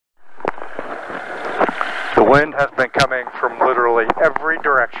The wind has been coming from literally every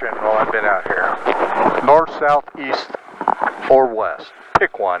direction while I've been out here. North, south, east, or west.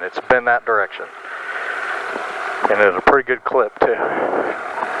 Pick one, it's been that direction. And it's a pretty good clip too.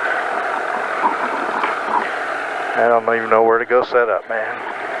 I don't even know where to go set up, man.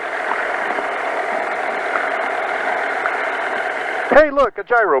 Hey look, a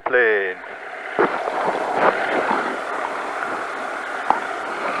gyroplane.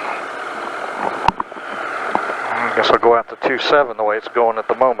 I guess I'll go out to 2.7 the way it's going at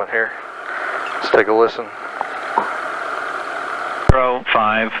the moment here. Let's take a listen.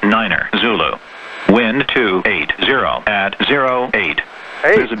 059er Zulu. Wind 280 at 08.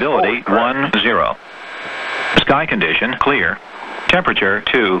 Visibility 10. Sky condition clear. Temperature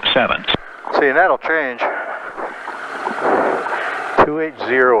 27. See, and that'll change.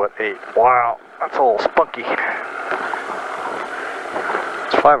 280 at 8. Wow, that's a little spunky.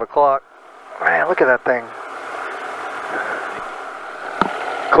 It's 5 o'clock. Man, look at that thing.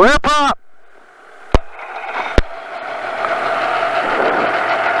 Clear pop!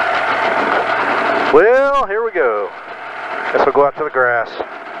 Well, here we go. Guess we'll go out to the grass.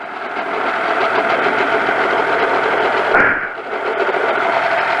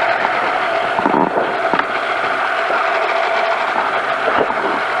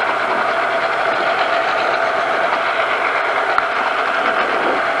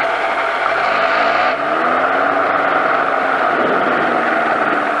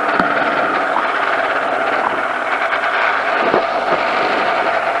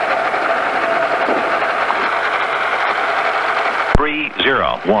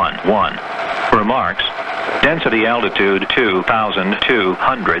 Remarks. Density altitude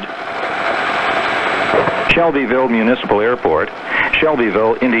 2,200. Shelbyville Municipal Airport,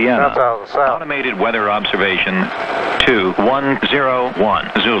 Shelbyville, Indiana. That's out of the south. Automated weather observation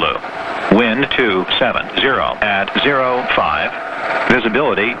 2101 Zulu. Wind 270 at 05.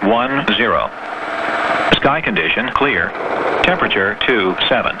 Visibility 10. Sky condition clear. Temperature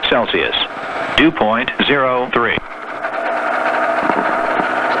 27 Celsius. Dew point 03.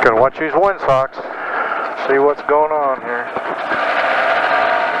 Gonna watch these wind socks, see what's going on here.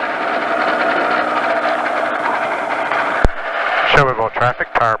 Shelbyville traffic,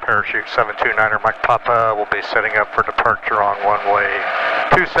 power parachute 729er Mike Papa will be setting up for departure on one-way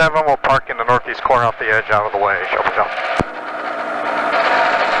 27. We'll park in the northeast corner off the edge out of the way, Shelbyville.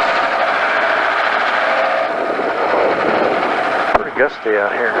 Pretty gusty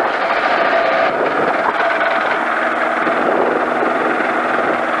out here.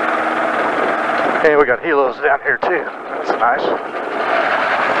 Hey, we got helos down here too. That's nice.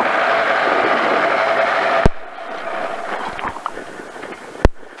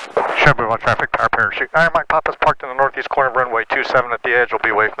 Shelbyville traffic, power parachute. Iron Mike Papa's parked in the northeast corner of runway 27 at the edge. We'll be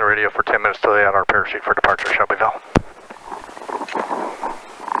away from the radio for 10 minutes till they add our parachute for departure, Shelbyville.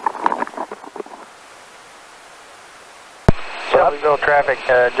 Shelbyville traffic,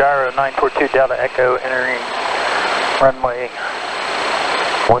 gyro 942 Delta Echo entering runway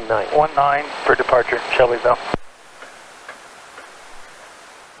 19 for departure, Shelbyville.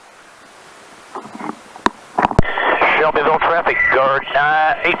 Shelbyville traffic, guard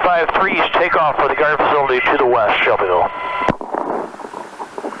 853 is takeoff for the guard facility to the west, Shelbyville.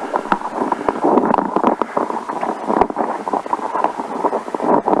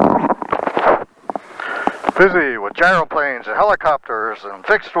 Busy with gyroplanes and helicopters and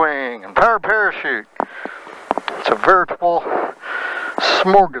fixed wing and power parachute. It's a veritable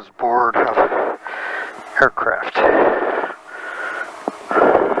smorgasbord of aircraft.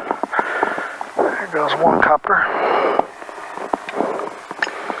 There goes one copter.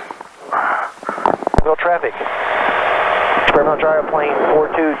 Shelbyville traffic. Experimental gyroplane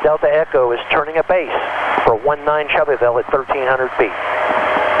 42 Delta Echo is turning a base for 19 Shelbyville at 1,300 feet.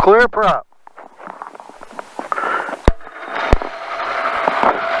 Clear prop.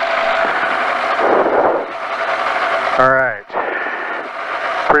 All right.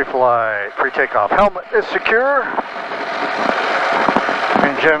 Pre-flight, pre-takeoff. Helmet is secure.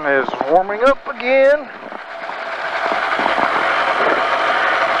 Engine is warming up again.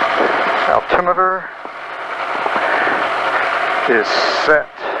 Altimeter is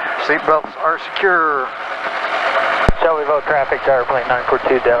set. Seatbelts are secure. Shelbyville traffic, gyroplane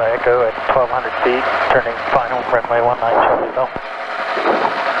 942 Delta Echo at 1,200 feet, turning final runway 19 Shelbyville.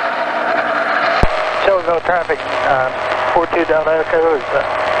 Shelbyville traffic, 42 Delta Echo is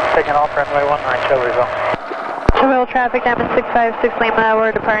taking off runway 19 Shelbyville. Shelbyville traffic, Diamond 656 Lima,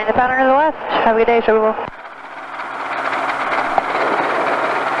 we're departing the pattern to the west. Have a good day, Shelbyville.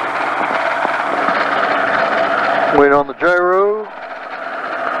 Wait on the gyro.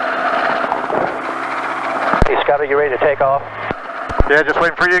 Hey, Scott, are you ready to take off? Yeah, just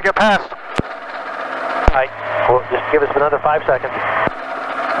waiting for you to get past. All right, well, just give us another 5 seconds.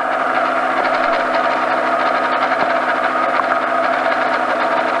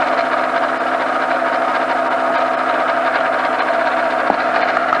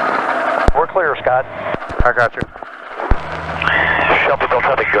 We're clear, Scott. I got you. Shelbyville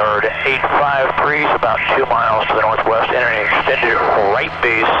traffic guard 853 is about 2 miles to the northwest, entering extended right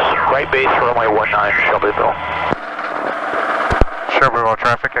base runway 19 Shelbyville. Shelbyville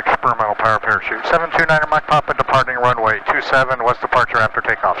traffic, experimental power parachute. 729 Mike Papa departing runway 27, west departure after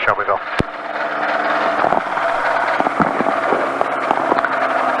takeoff, Shelbyville.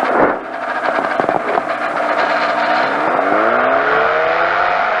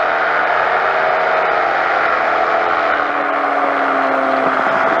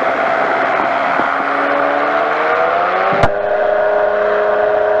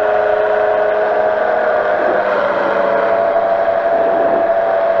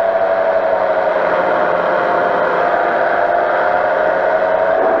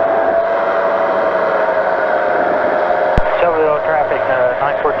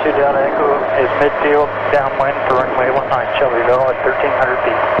 Delta Echo is midfield, downwind for runway 19 Shelbyville at 1,300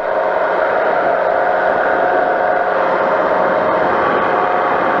 feet.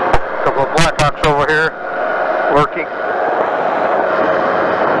 Couple of Blackhawks over here, lurking.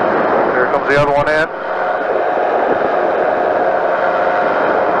 Here comes the other one in.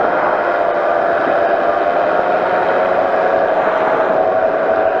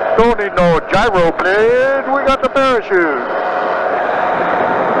 Don't need no gyro blade, we got the parachute.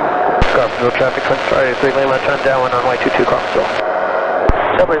 Shelbyville traffic, 23 Lima, turn downwind runway 22 Crossville.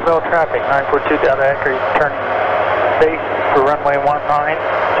 Shelbyville traffic, 942 Delta Echo, turn base for runway 19,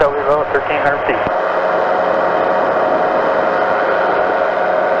 Shelbyville at 1,300 feet.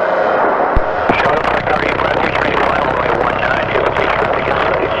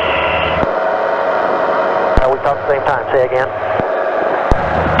 We talk at the same time, say again.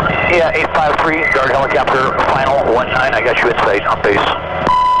 Yeah, 853, guard helicopter, final 19, I got you in sight on base.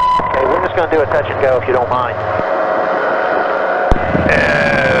 Okay, we're just going to do a touch and go if you don't mind.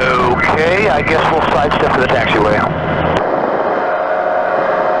 Okay, I guess we'll sidestep to the taxiway.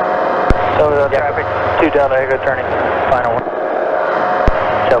 So the traffic, 2 Delta Echo turning, final one.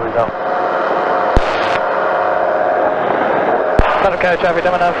 Shelbyville. Shelby County traffic,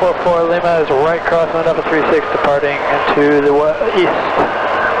 Demo 944 Lima is right crosswind up to 36, departing into the east.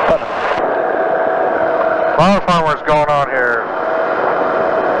 Button. A lot of fun what's going on here.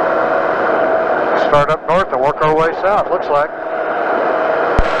 Start up north and work our way south, looks like.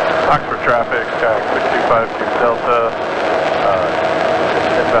 Oxford traffic, TAC 6252 Delta,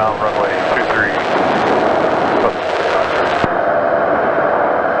 inbound runway 23.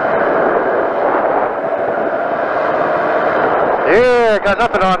 Yeah, got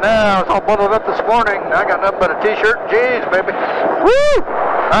nothing on now. It's all bundled up this morning. I got nothing but a t-shirt and jeans, baby. Woo!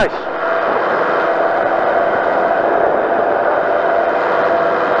 Nice.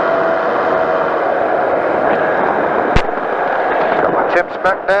 Got my temps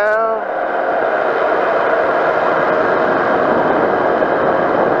back down.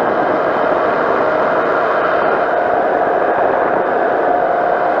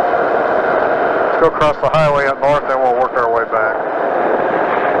 Go across the highway up north, then we'll work our way back.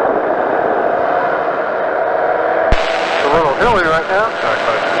 It's a little hilly right now.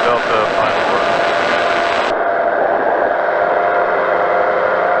 Delta, final word.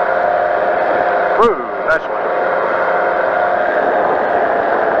 Ooh, nice one.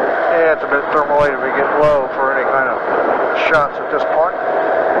 Yeah, it's a bit thermally to be getting low for any kind of shots at this point.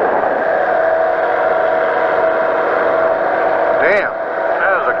 Damn,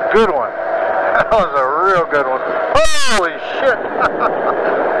 that was a good one. That was a real good one. Holy shit!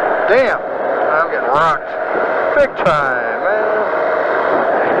 Damn, I'm getting rocked. Big time, man.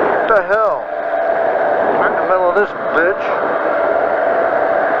 What the hell? Right in the middle of this bitch.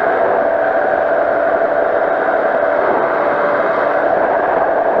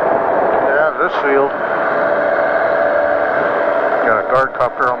 Yeah, this field. Got a guard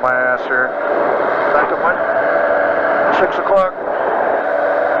copter on my ass here. Back to my 6 o'clock.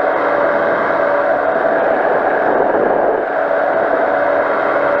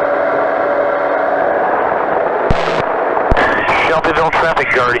 Shelbyville traffic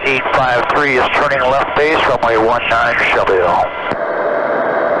guard 853 is turning left base, runway 19 Shelbyville.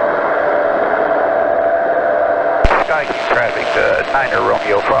 Skyking traffic, 9er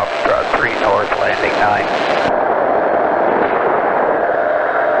Romeo Foxtrot 3 north, landing 9.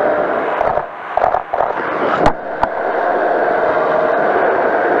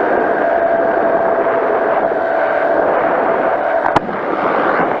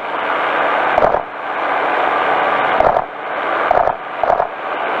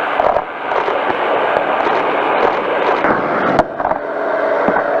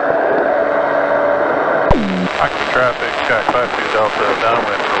 Active traffic, Sky 52 Delta,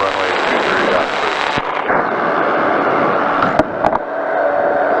 downwind for runway 23 Oxford.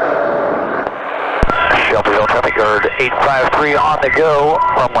 Shelbyville traffic guard 853 on the go,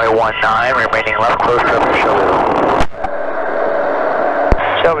 runway 19, remaining left close traffic Shelbyville.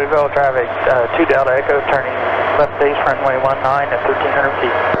 Shelbyville traffic, 2 Delta Echo, turning left base runway 19 at 1,300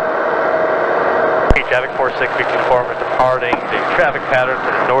 feet. Traffic 46, we conform with departing the traffic pattern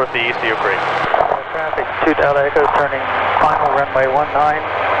to the northeast of your break. Traffic 2 Delta Echo, turning final runway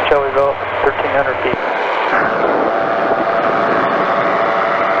 19, Shelbyville, 1,300 feet.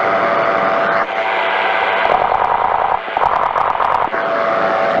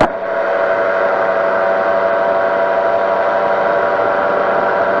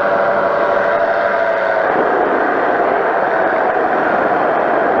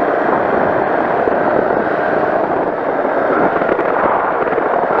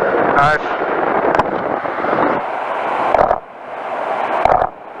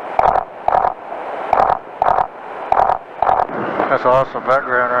 That's awesome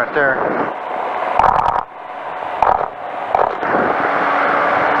background right there.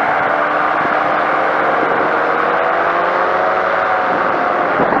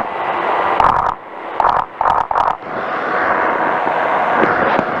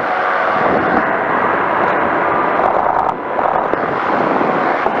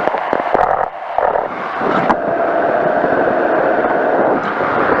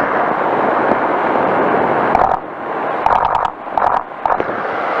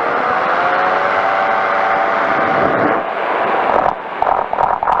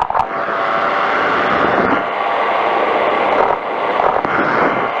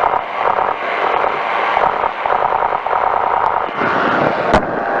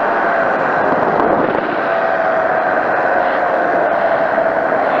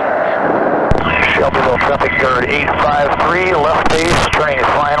 Shelbyville traffic guard 853, left base, turning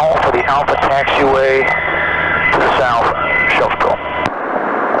final for the Alpha taxiway to the south, Shelbyville.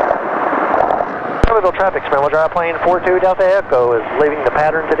 Shelbyville traffic, Spangle Drive plane 42 Delta Echo is leaving the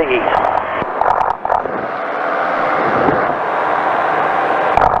pattern to the east.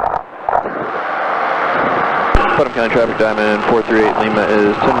 Putnam County traffic, Diamond 438 Lima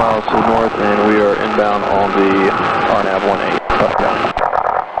is 10 miles to the north, and we are inbound on the RNAV 18, Putnam County.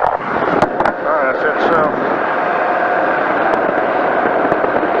 Alright, that's it, so.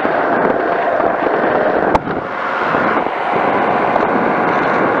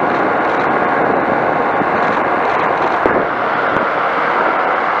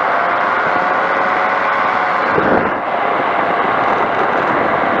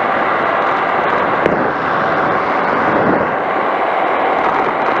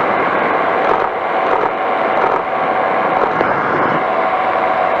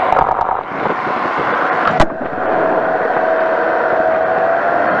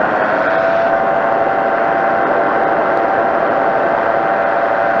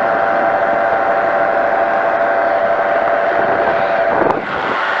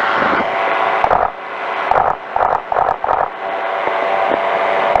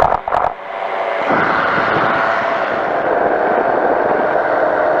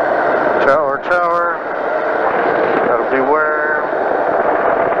 Tower, gotta beware,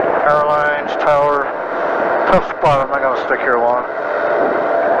 airlines, tower, tough spot, I'm not gonna stick here long.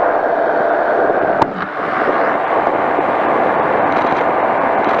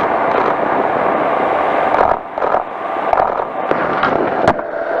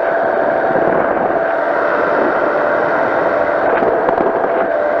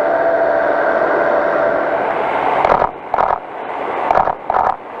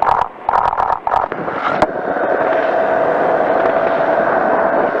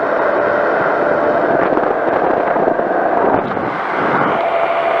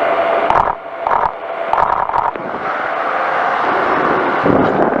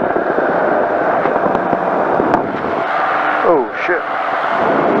 Oh shit.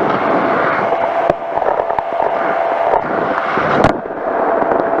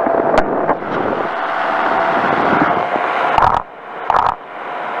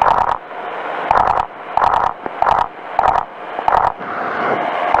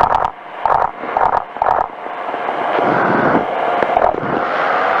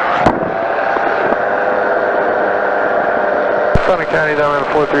 Putnam County, Diamond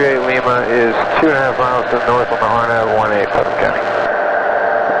 438 Lima is 2.5 miles to the north on the RNAV 18, Putnam County.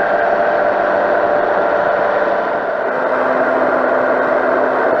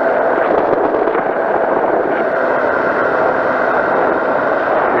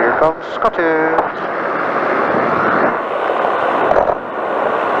 Here comes Scotty.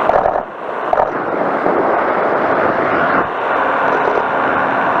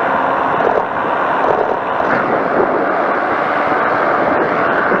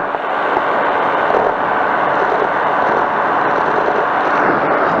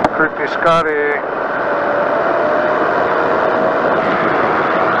 Creepy Scotty.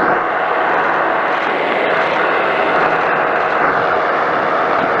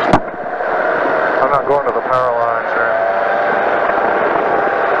 I'm not going to the power lines here.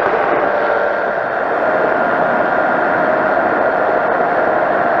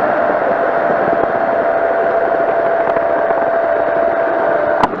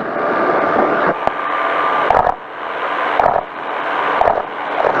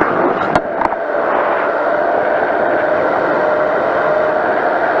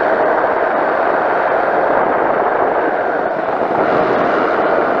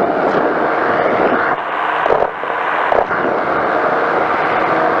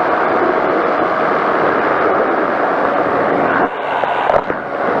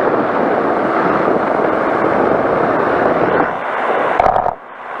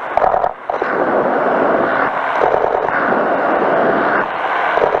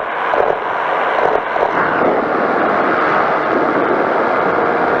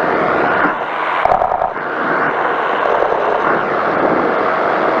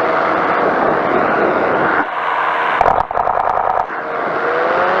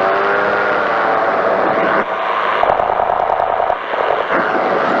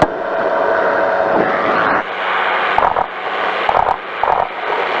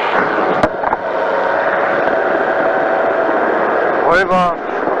 Wave off.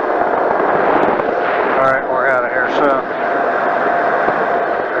 Alright, we're out of here soon.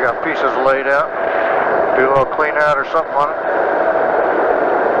 We got pieces laid out. Do a little clean out or something on it.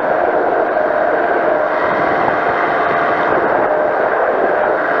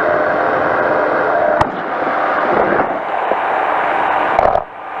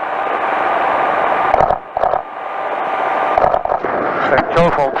 Take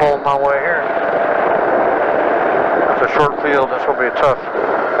telephone pole my way here. That's a short field. This will be a tough.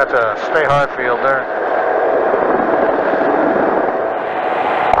 That's a stay high field there.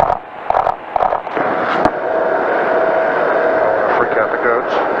 Don't want to freak out the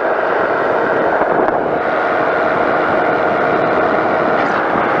goats.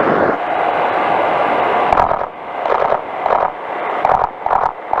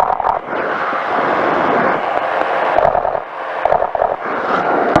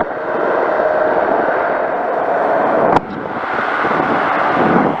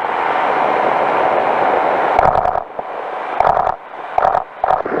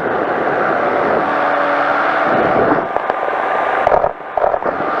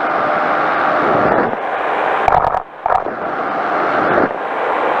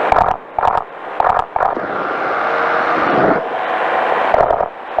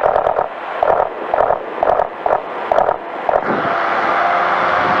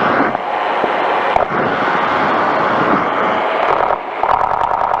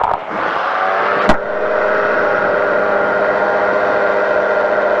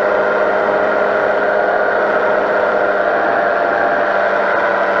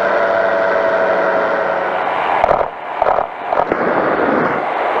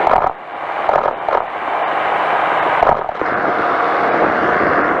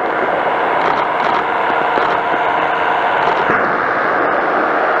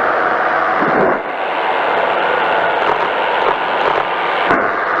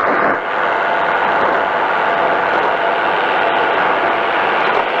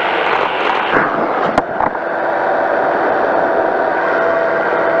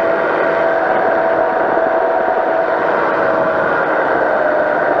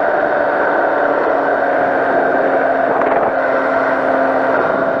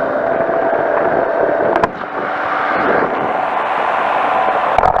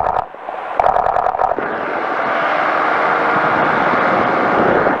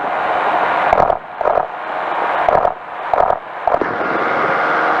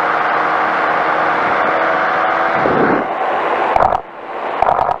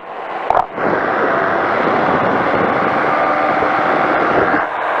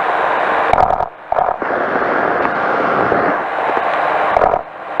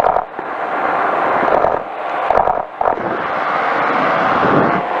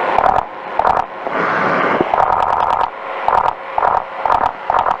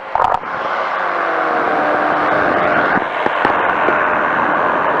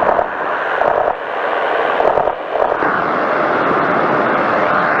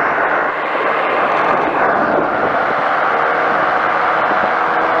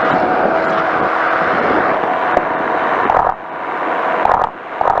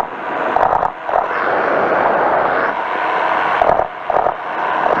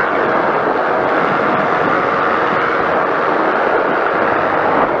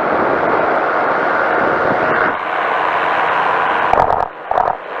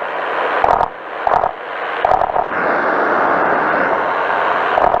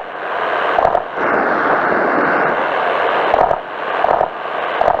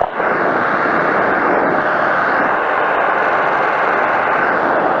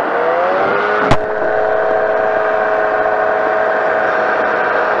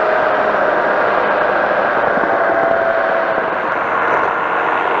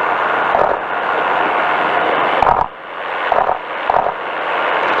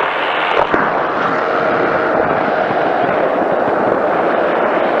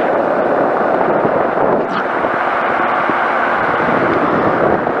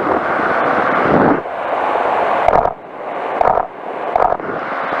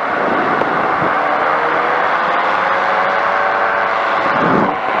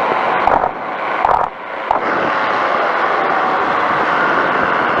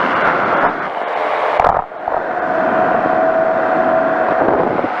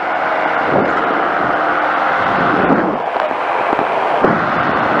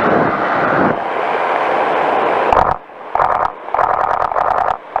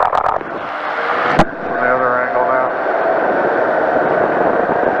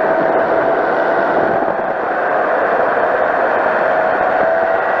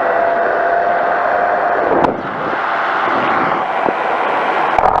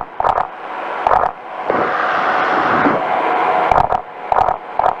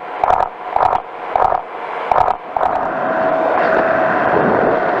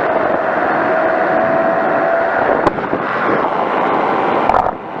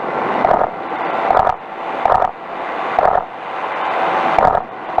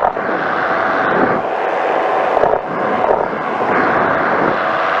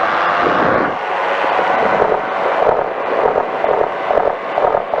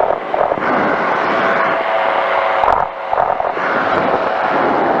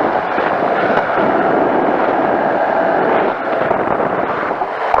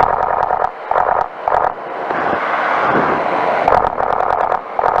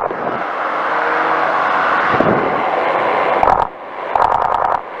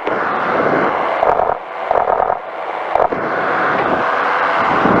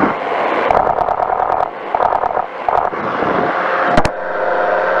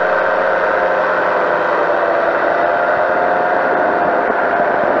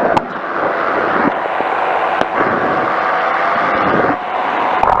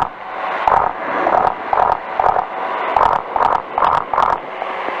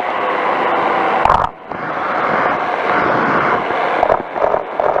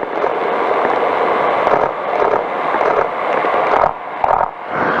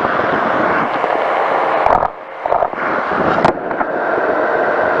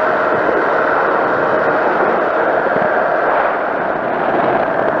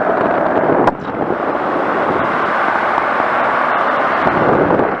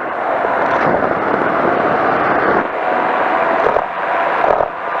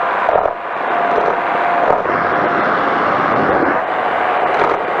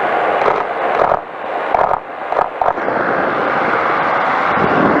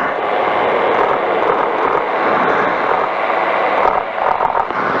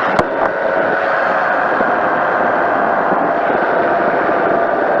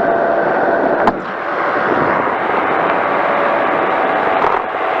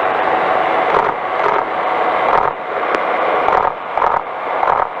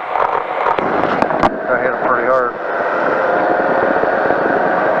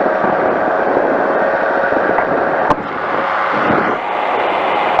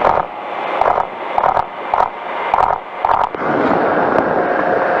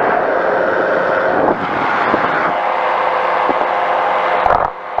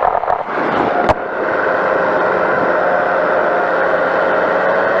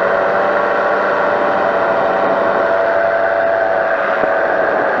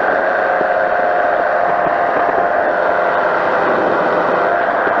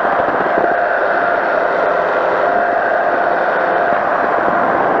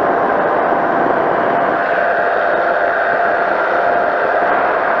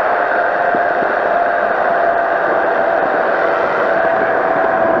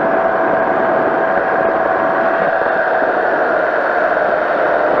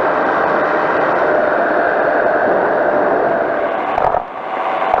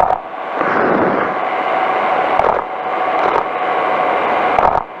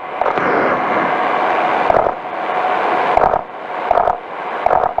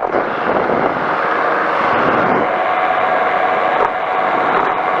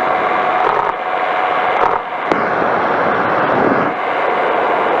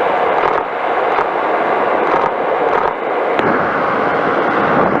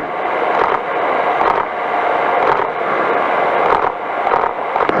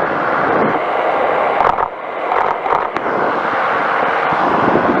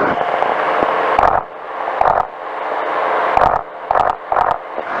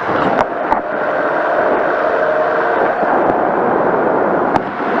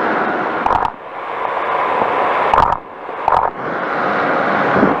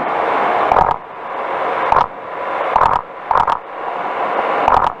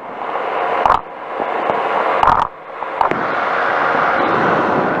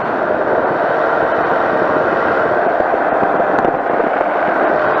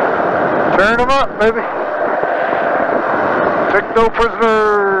 Bearing them up, baby. Take no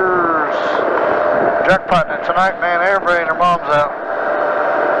prisoners. Jackpotting it tonight, man. Everybody and their mom's out.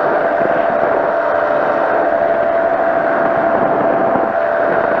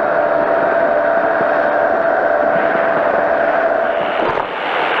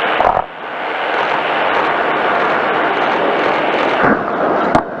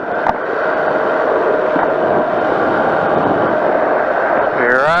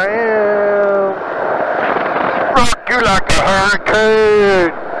 Like a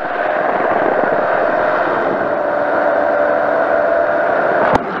hurricane.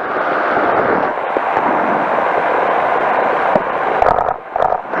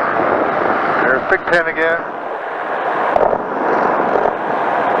 There's Big Pen again.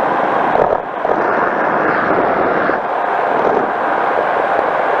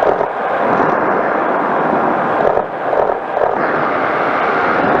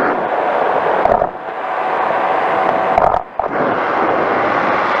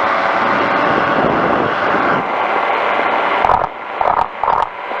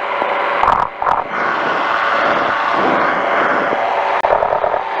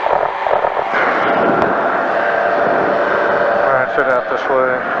 Sit out this way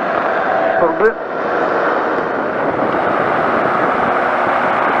a little bit.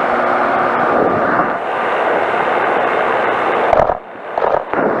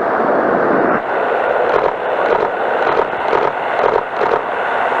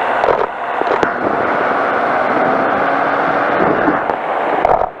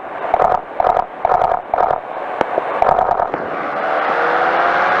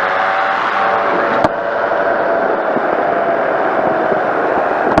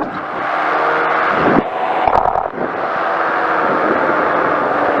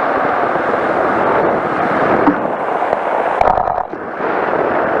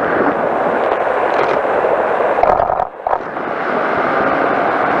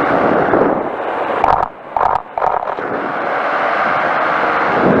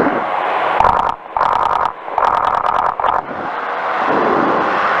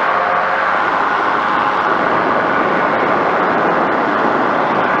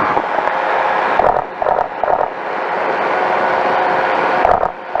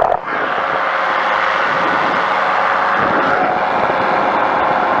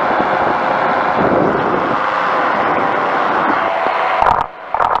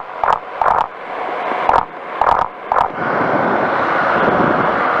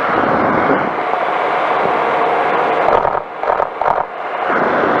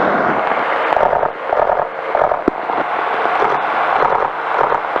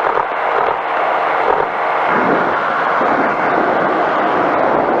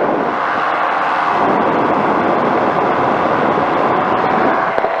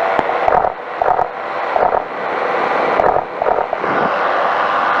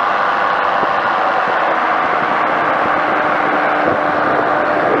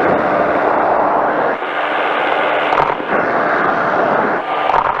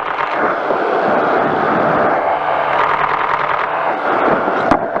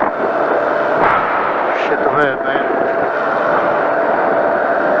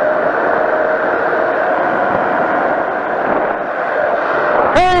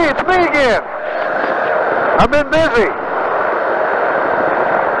 It's me again. I've been busy.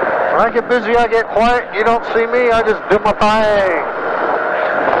 When I get busy, I get quiet. You don't see me. I just do my thing.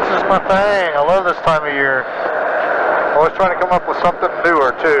 This is my thing. I love this time of year. Always trying to come up with something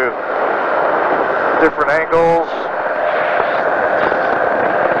newer too. Different angles.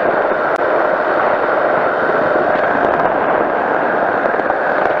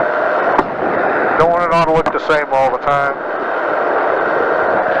 Don't want it all to look the same all the time.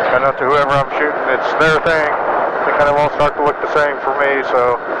 And up to whoever I'm shooting, it's their thing. They kind of all start to look the same for me,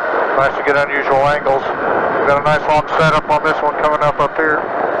 so nice to get unusual angles. We've got a nice long setup on this one coming up here.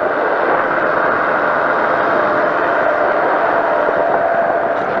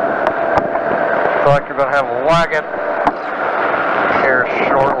 Looks like you're going to have a wagon here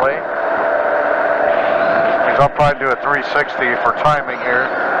shortly. Means I'll probably do a 360 for timing here.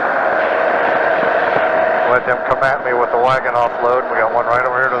 Let them come at me with the wagon offload. We got one right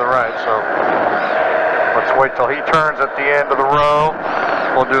over here to the right, so let's wait till he turns at the end of the row.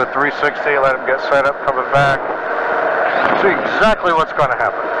 We'll do a 360, let him get set up, coming back. See exactly what's going to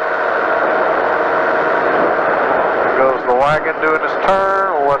happen. There goes the wagon doing his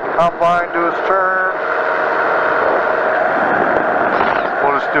turn. We'll let the combine do his turn.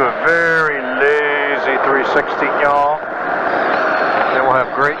 We'll just do a very lazy 360, y'all. Then we'll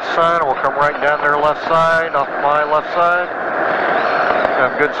have great sun. We'll come right down their left side, off my left side.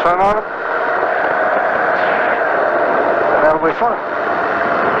 Have good sun on them. It'll be fun.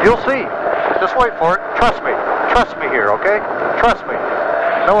 You'll see. Just wait for it. Trust me. Trust me here, okay? Trust me.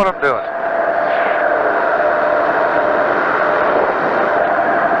 Know what I'm doing.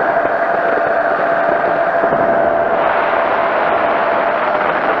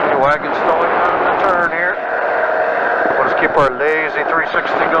 The wagon's slowing down in the turn here. We'll just keep our lazy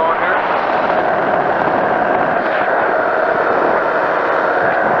 360 going here.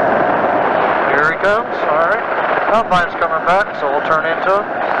 Here he comes. All right. Combine's coming back, so we'll turn into him.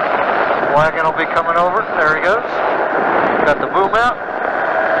 Wagon will be coming over. There he goes. Got the boom out.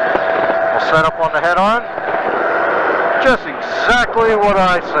 We'll set up on the head-on. Just exactly what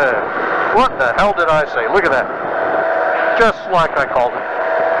I said. What the hell did I say? Look at that. Just like I called it.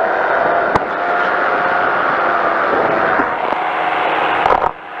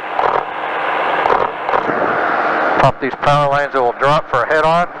 Pop these power lines, it will drop for a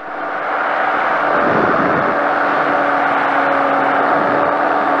head-on.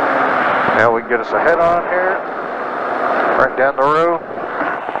 Now we can get us a head-on here, right down the row.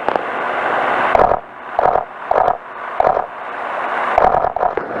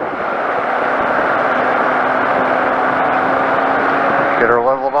 Get her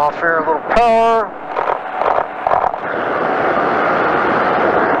leveled off here, a little power.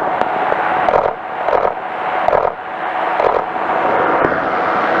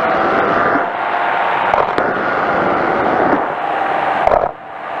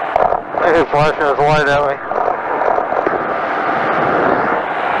 He's flashing his light at me.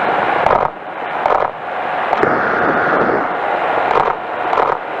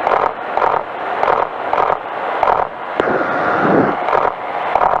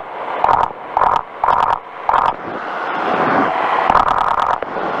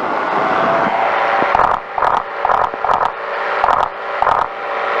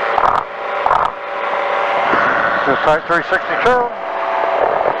 Just type 362.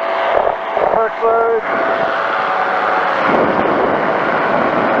 Backside.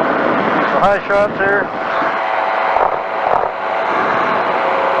 Some high shots here.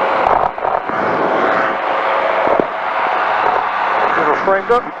 Get her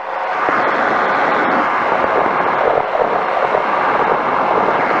framed up.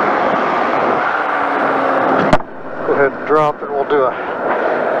 Go ahead and drop and we'll do a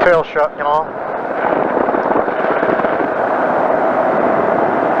tail shot, you know.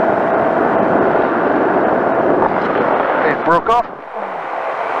 Broke off.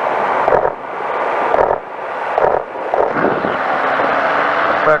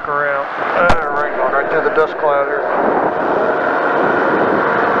 Back around. Right, going right through the dust cloud here.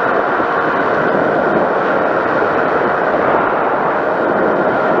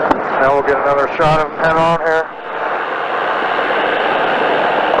 Now we'll get another shot of him head on here.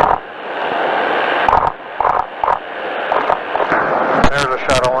 There's a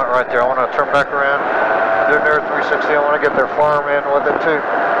shot I want right there. I want to turn back around. Doing their 360, I want to get their farm in with it too.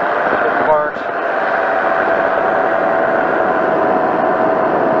 Barns.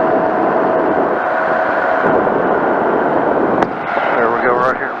 There we go,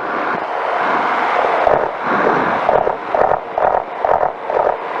 right here.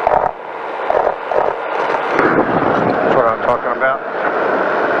 That's what I'm talking about.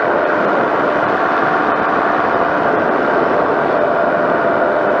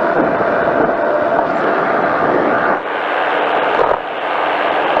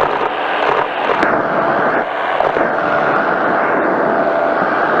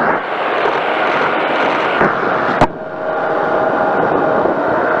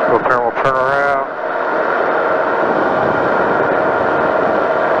 Turn around.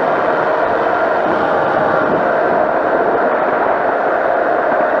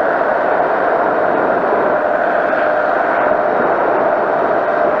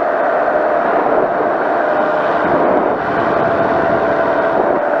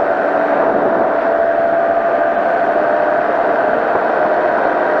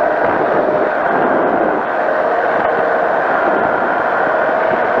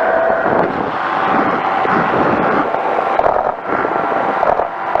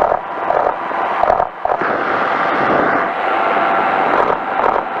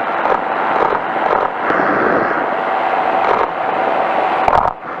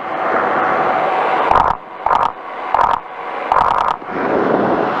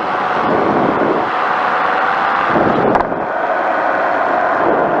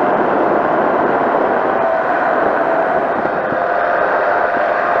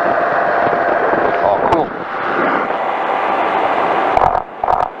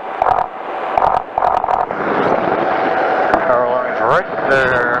 Right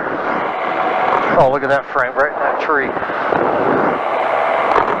there. Oh, look at that frame right in that tree.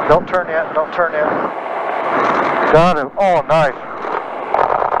 Don't turn yet, don't turn yet. Got him. Oh, nice.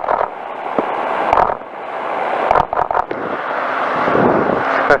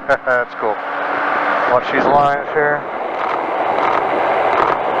 That's cool. Watch these lines here.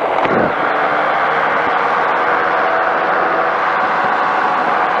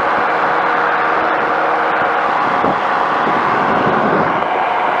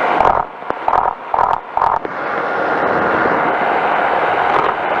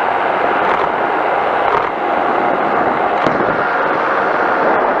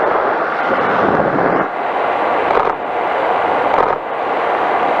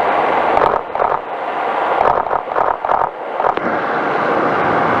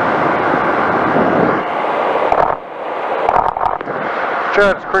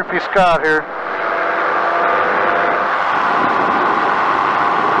 Chad, it's Creepy Scott here.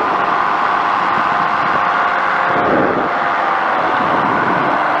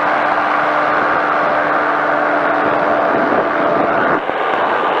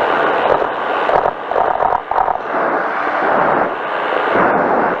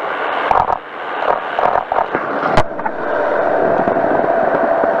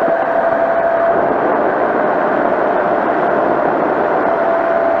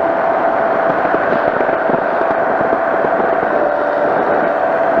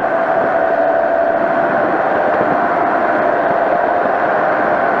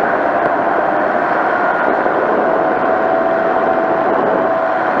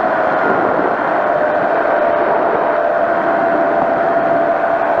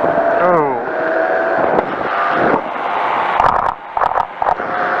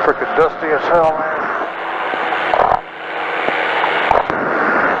 Freaking dusty as hell, man.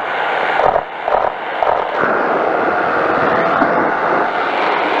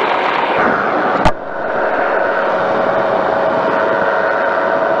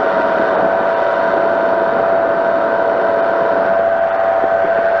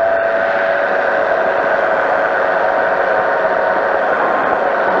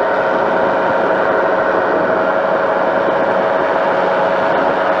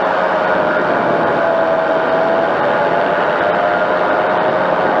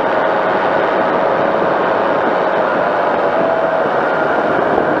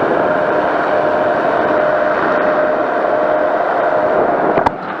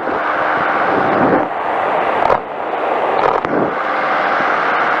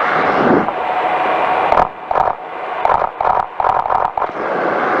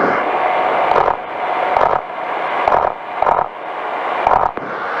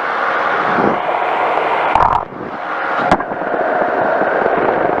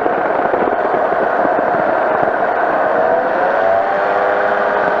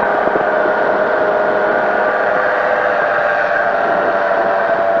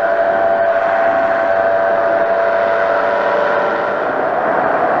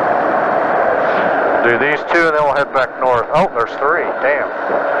 Do these two and then we'll head back north. Oh, there's three. Damn.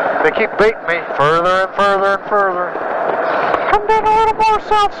 They keep beating me further and further and further. Come down a little more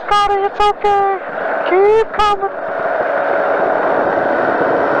south, Scotty. It's okay. Keep coming.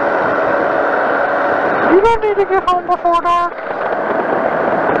 You don't need to get home before dark.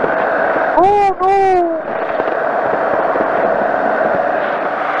 Oh, no.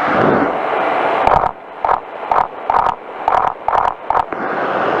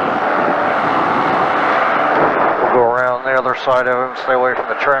 Side of him, stay away from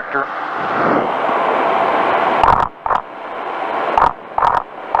the tractor.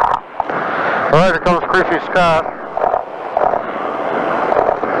 Alright, here comes Creepy Scott.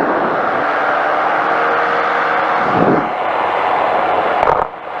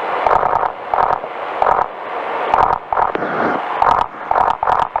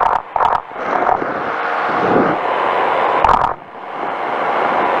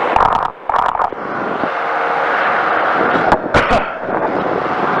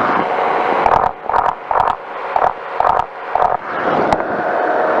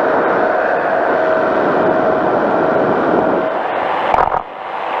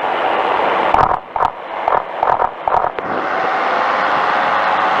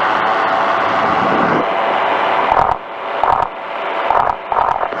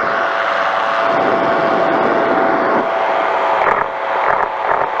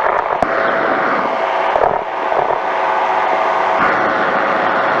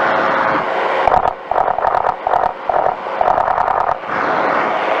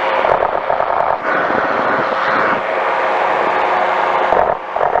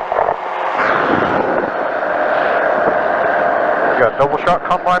 Got double shot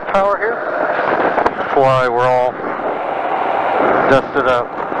combine power here. That's why we're all dusted up.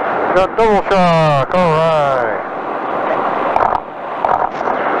 Got double shock, alright.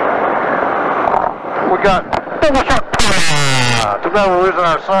 We got double shock. Too bad we're losing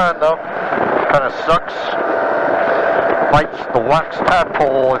our sign though. Kind of sucks. Bites the wax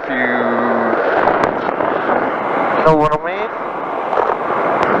tadpole if you know what I mean.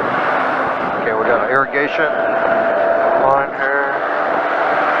 Okay, we got an irrigation line here.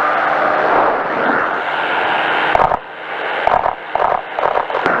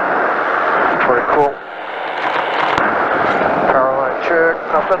 Pretty cool. Power line check.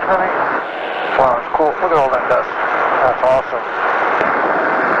 Nothing, honey. Wow, it's cool. Look at all that dust. That's awesome.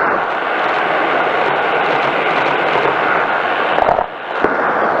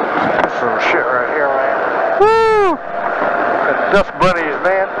 That's some shit right here, man. Woo! Got dust bunnies,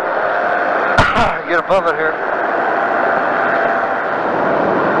 man. Get above it here.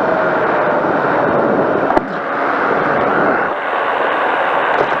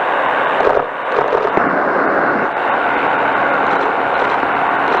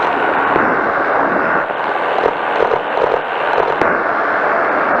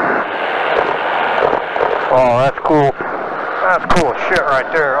 Oh, that's cool. That's cool shit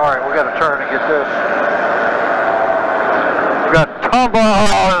right there. Alright, we gotta turn to get this. We got tumble. Oh,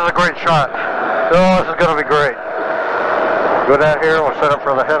 this is a great shot. Oh, this is gonna be great. Go down here, we'll set up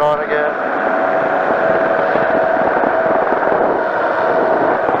for the head on again.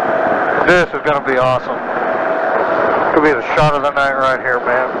 This is gonna be awesome. Could be the shot of the night right here,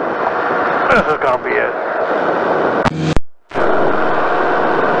 man. This is gonna be it.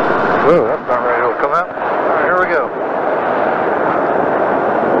 Ooh, that's not ready to come out. Alright, here we go.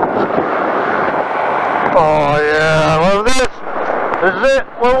 Oh yeah, I love this. This is it.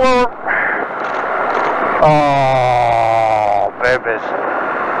 Whoa. Oh, babies.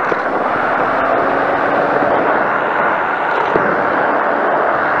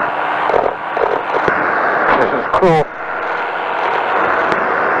 This is cool.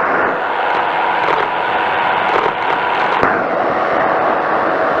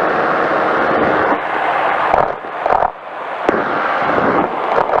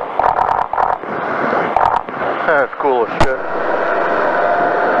 That's cool as shit.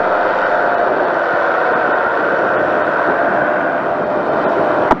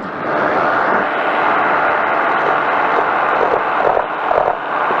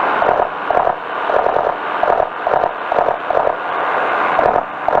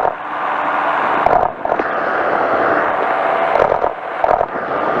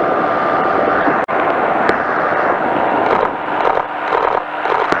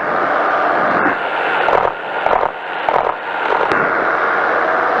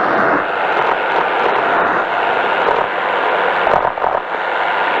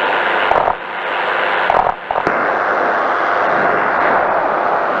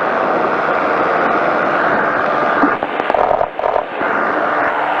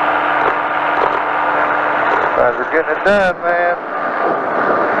 Guys are getting it done, man.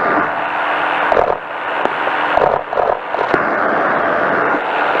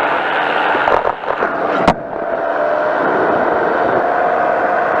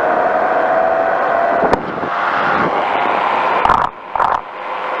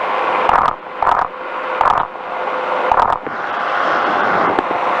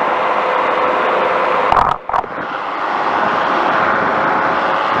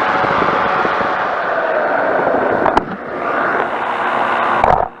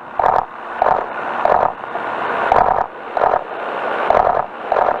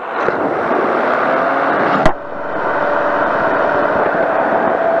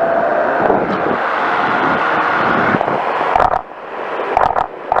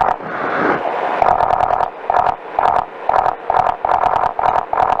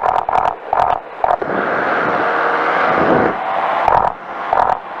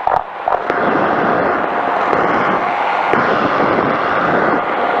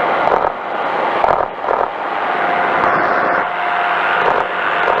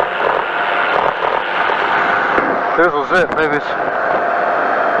 This was it, babies.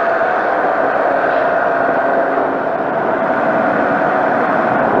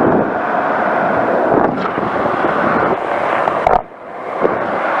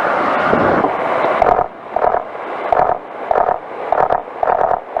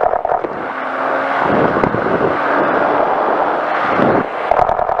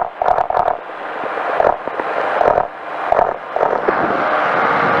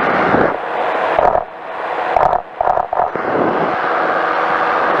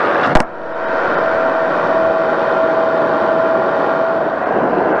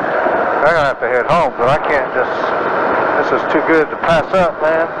 I'm gonna have to head home, but I can't just, this is too good to pass up,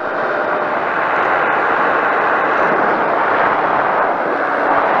 man.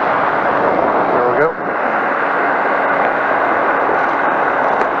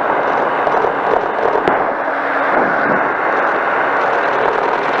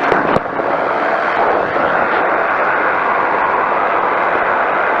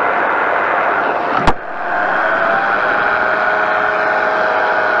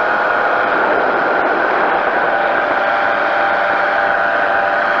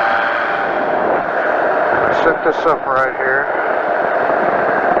 up right here.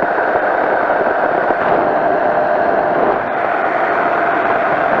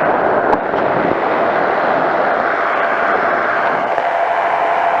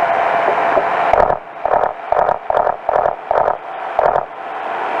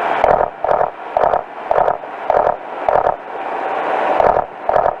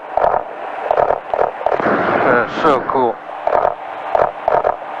 That's so cool.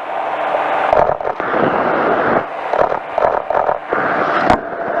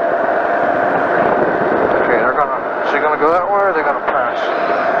 Go that way, or are they going to pass?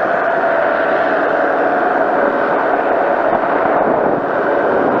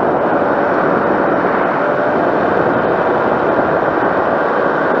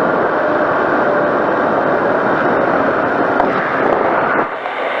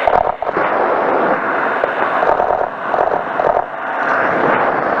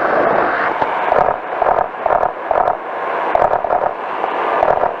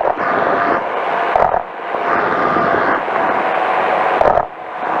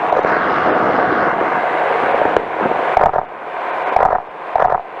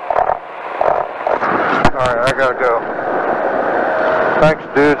 Alright, I gotta go. Thanks,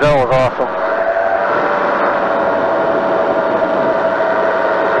 dude. That was awesome.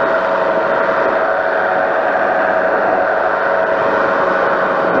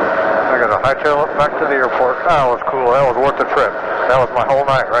 I gotta hightail it back to the airport. That was cool. That was worth the trip. That was my whole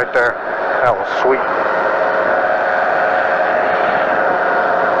night right there. That was sweet.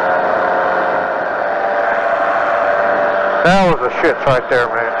 That was the shits right there,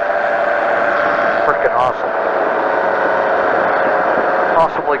 man. Freaking awesome.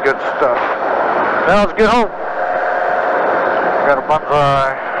 Awesomely good stuff. Now let's get home. Got a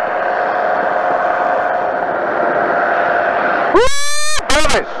bonsai. Woo!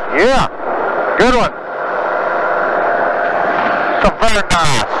 Nice! Yeah! Good one. So very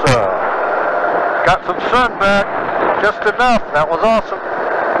nice. Got some sun back. Just enough. That was awesome.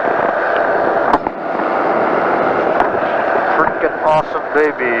 Freaking awesome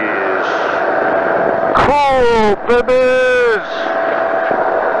babies. Cool babies!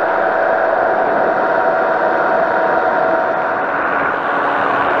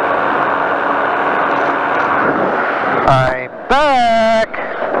 I'm back!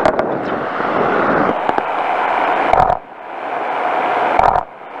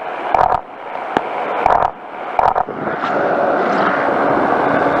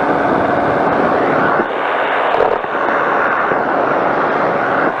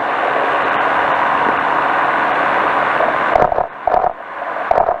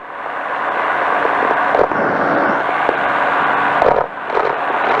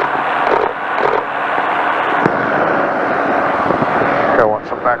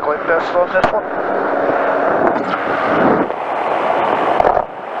 Backlight test on this one.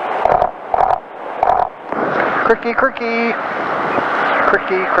 Cricky, cricky.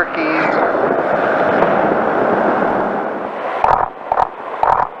 Cricky, cricky.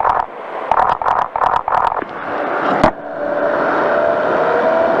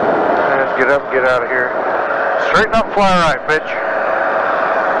 Let's get up and get out of here. Straighten up, fly right, bitch.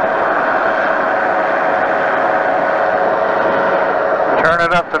 Turn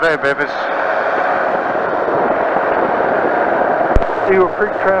it up today, babies. Eagle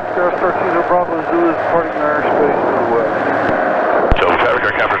Creek traffic, Star 20 Bravo Zulu is departing airspace to the west. Shelby traffic,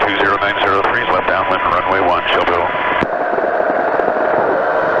 aircraft 20903 is left downwind, runway 1, Shelby.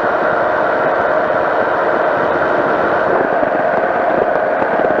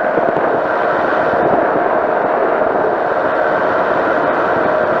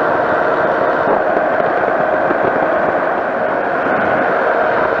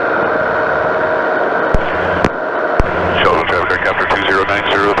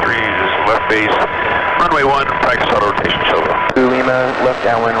 Base, runway 1, practice auto rotation, Shelby. Lima, left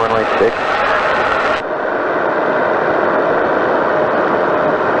downwind, runway 6.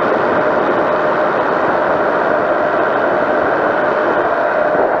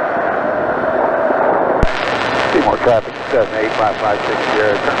 See more traffic, 78556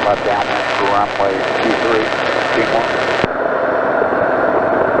 Sierra, turn left downwind for runway 23, Seymour.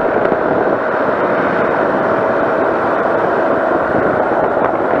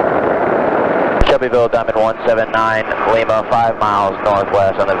 Shelbyville, Diamond 179, Lima, 5 miles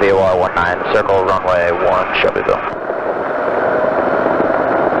northwest on the VOR 19, circle runway 1, Shelbyville.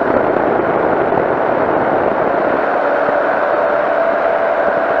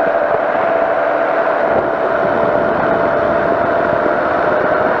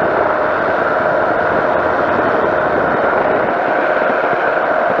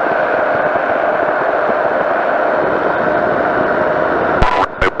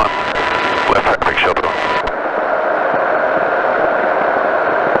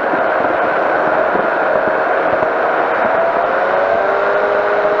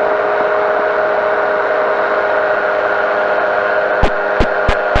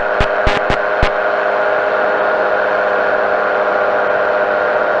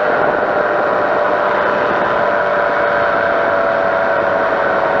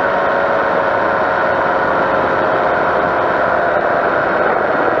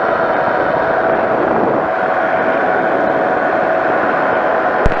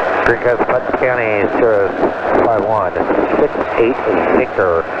 Green Coast, Putnam County, 051, 68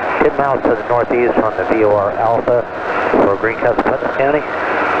 Victor, 10 miles to the northeast from the VOR Alpha for Green Coast, Putnam County.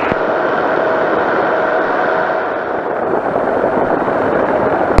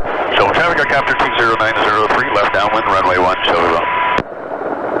 Shelby traffic, Aircopter 20903, left downwind, runway 1, Shelbyville.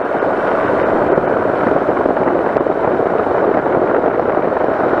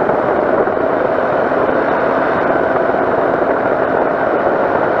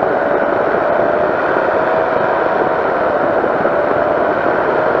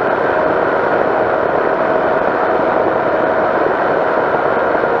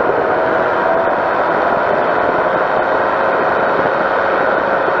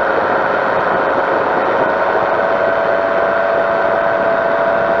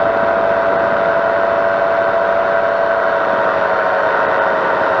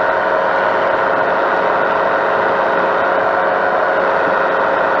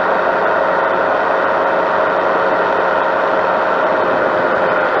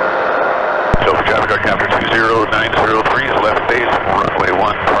 Aircopter 20903 is left base, runway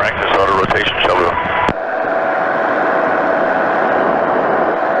 1, practice auto rotation, Shelbyville.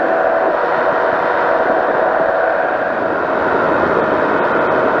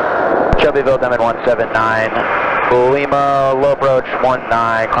 Shelbyville, Diamond 179, Lima, low approach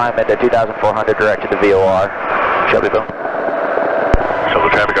 19, climb into 2,400, direct to the VOR, Shelbyville.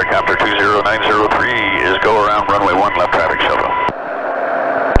 Shelbyville traffic, Aircopter 20903 is go around runway 1, left traffic, Shelbyville.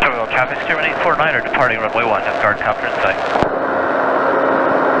 Traffic, German 849er departing runway 1, have guard copter in sight.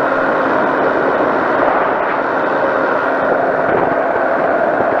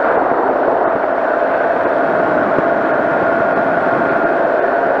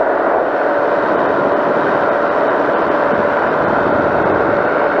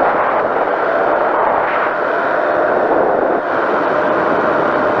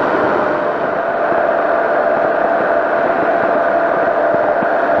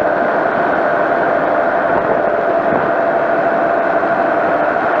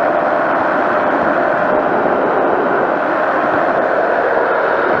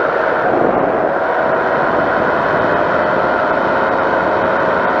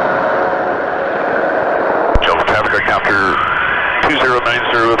 Helicopter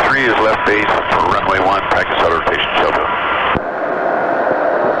 20903 is left base for runway 1, practice auto rotation, Shelbyville.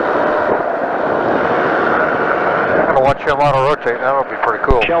 I'm gonna watch him auto rotate, that'll be pretty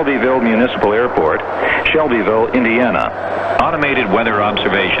cool. Shelbyville Municipal Airport, Shelbyville, Indiana. Automated weather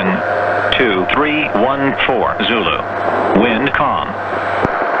observation 2314 Zulu. Wind calm.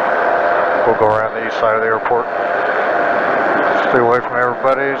 We'll go around the east side of the airport. Stay away from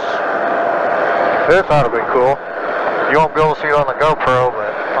everybody's. This ought to be cool. You won't be able to see it on the GoPro,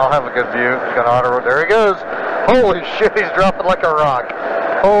 but I'll have a good view. It's gonna auto. There he goes. Holy shit, he's dropping like a rock.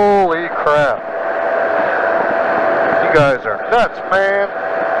 Holy crap. You guys are nuts, man.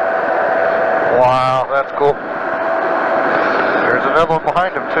 Wow, that's cool. There's another one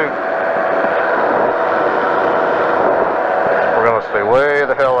behind him, too. We're gonna stay way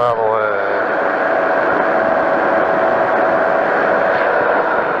the hell out of the way.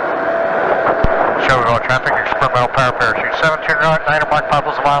 Shelbyville traffic, experimental power parachute. 729 Mike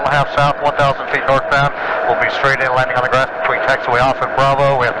Papa is a mile and a half south, 1,000 feet northbound. We'll be straight in, landing on the grass between taxiway Alpha and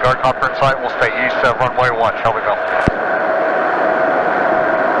Bravo. We have the guard copter in sight. We'll stay east of runway 1, Shelbyville.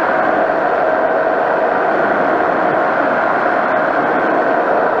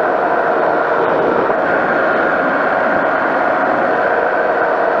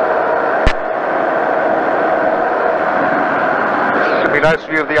 Nice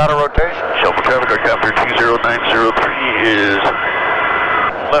view of the auto rotation. Shelby traffic, Aircopter 20903 is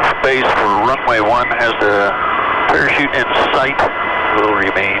left base for runway 1, has the parachute in sight, will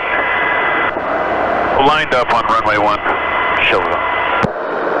remain lined up on runway 1, Shelbyville.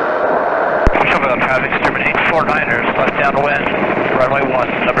 Shelbyville traffic, German 849ers, left downwind, runway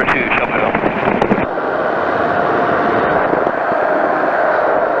 1, number 2, Shelbyville.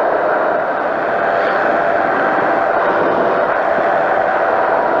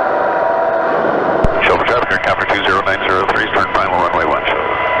 Aircopter 20903, turn final runway 1, Shelbyville.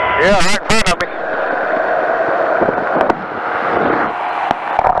 Yeah, right in front of me.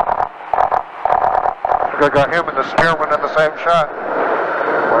 I think I got him and the steerman in the same shot.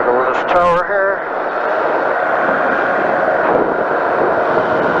 Right over this tower here.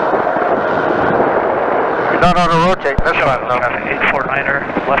 You're not on a rotate this one, no. Traffic 849er,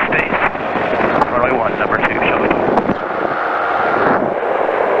 left base, runway 1, number 2, Shelbyville.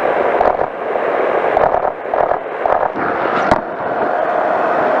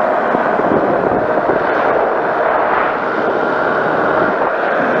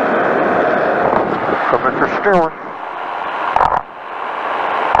 going.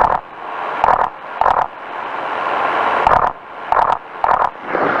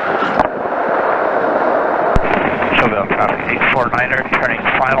 Shelbyville traffic 849er, turning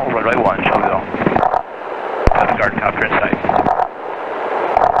final, runway 1, Shelbyville. Coast Guard copter in sight.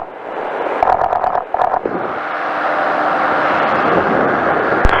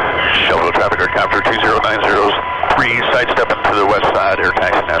 Shelbyville traffic guard copter 20903, sidestepping to the west side, air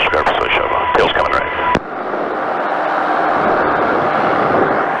taxi National Guard facility Shelbyville. Tail's coming right.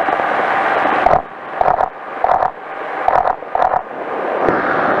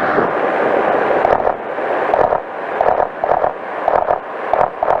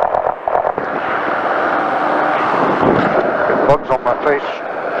 Bugs on my face.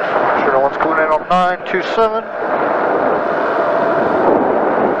 Sure no one's coming in on 927.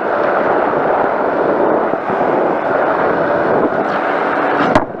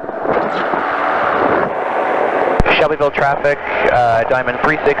 Shelbyville traffic, Diamond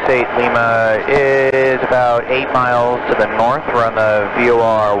 368 Lima is about 8 miles to the north. We're on the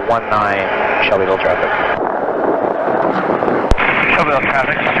VOR 19 Shelbyville traffic. Shelbyville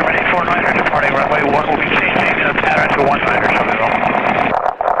traffic, German 849er, departing runway 1 will be changing pattern to 19er Shelbyville.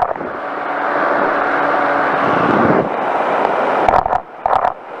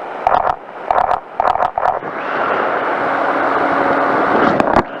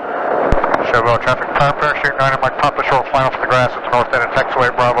 Shelbyville traffic, prime parachute 9 Mike Papa short final for the grass at the north end of taxiway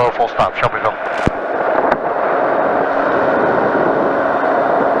Bravo, full stop, Shelbyville.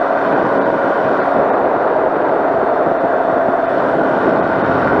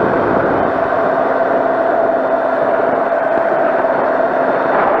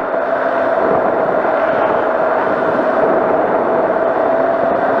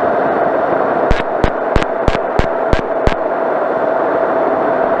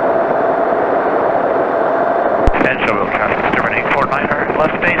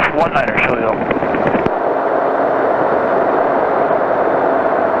 Left base, 19er, Shelbyville.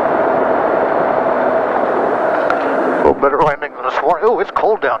 A little better landing than this morning. Oh, it's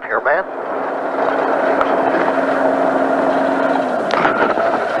cold down here, man.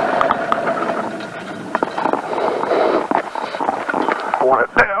 I want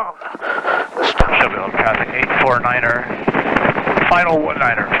it down this time. Shelbyville traffic, 849er, final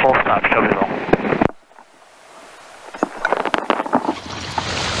 19er, full stop, Shelbyville.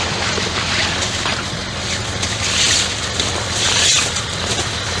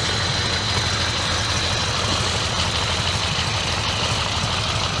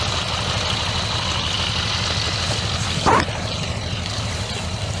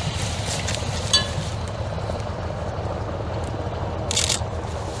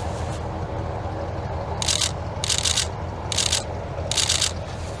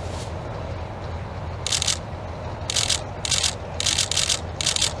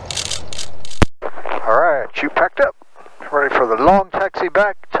 Alright, you packed up. Ready for the long taxi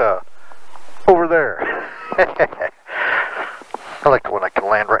back to over there. I like when I can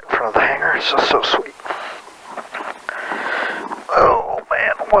land right in front of the hangar. It's just so sweet. Oh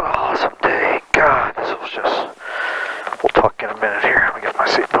man, what an awesome day. God, this was just... We'll talk in a minute here. Let me get my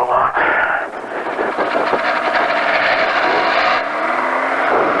seatbelt on.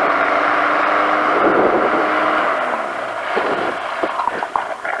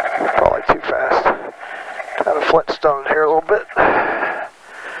 Probably too fast. Kind of Flintstone here a little bit.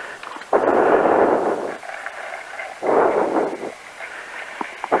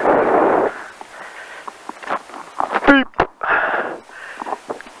 Beep.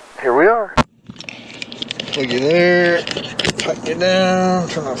 Here we are. Plug you there. Tighten you down.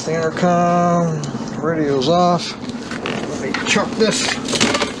 Turn off the intercom. Radio's off. Let me chuck this.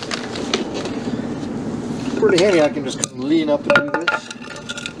 Pretty handy. I can just lean up and do this.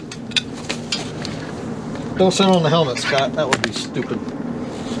 Don't sit on the helmet, Scott. That would be stupid.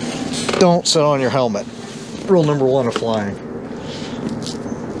 Don't sit on your helmet. Rule number 1 of flying.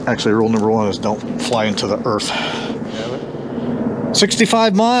 Actually, rule number 1 is don't fly into the earth.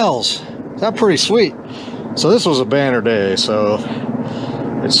 65 miles. That's pretty sweet. So this was a banner day. So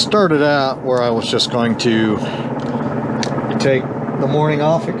it started out where I was just going to take the morning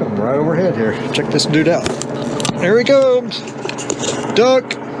off and come right overhead here. Check this dude out. There he comes.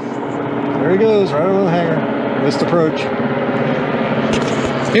 Duck. There he goes, right over the hangar. Missed approach.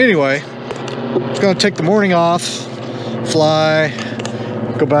 Anyway, it's going to take the morning off, fly,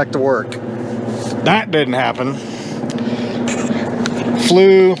 go back to work. That didn't happen.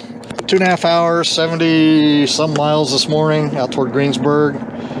 Flew 2.5 hours, 70 some miles this morning out toward Greensburg.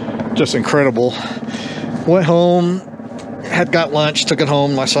 Just incredible. Went home, had got lunch, took it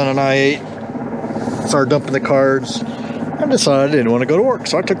home. My son and I ate. started dumping the cards. I decided I didn't want to go to work,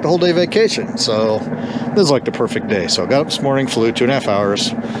 so I took the whole day vacation. So this is like the perfect day. So I got up this morning, flew 2.5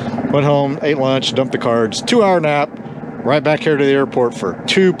 hours, went home, ate lunch, dumped the cards, 2-hour nap, right back here to the airport for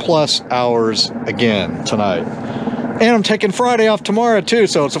 2+ hours again tonight. And I'm taking Friday off tomorrow too,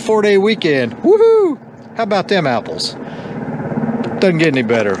 so it's a 4-day weekend. Woohoo! How about them apples? Doesn't get any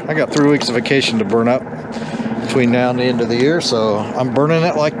better. I got 3 weeks of vacation to burn up between now and the end of the year, so I'm burning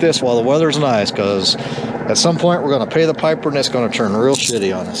it like this while the weather's nice, because at some point we're going to pay the piper and it's going to turn real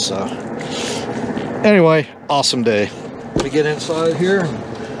shitty on us. So anyway, awesome day. Let me get inside here,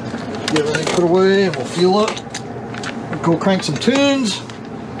 get everything put away, and we'll fuel up. We'll go crank some tunes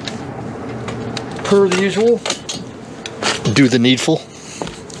per the usual. Do the needful.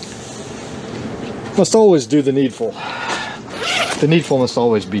 Must always do the needful. The needful must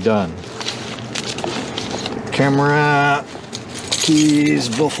always be done. Camera, keys,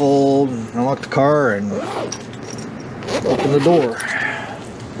 billfold, unlock the car, and open the door.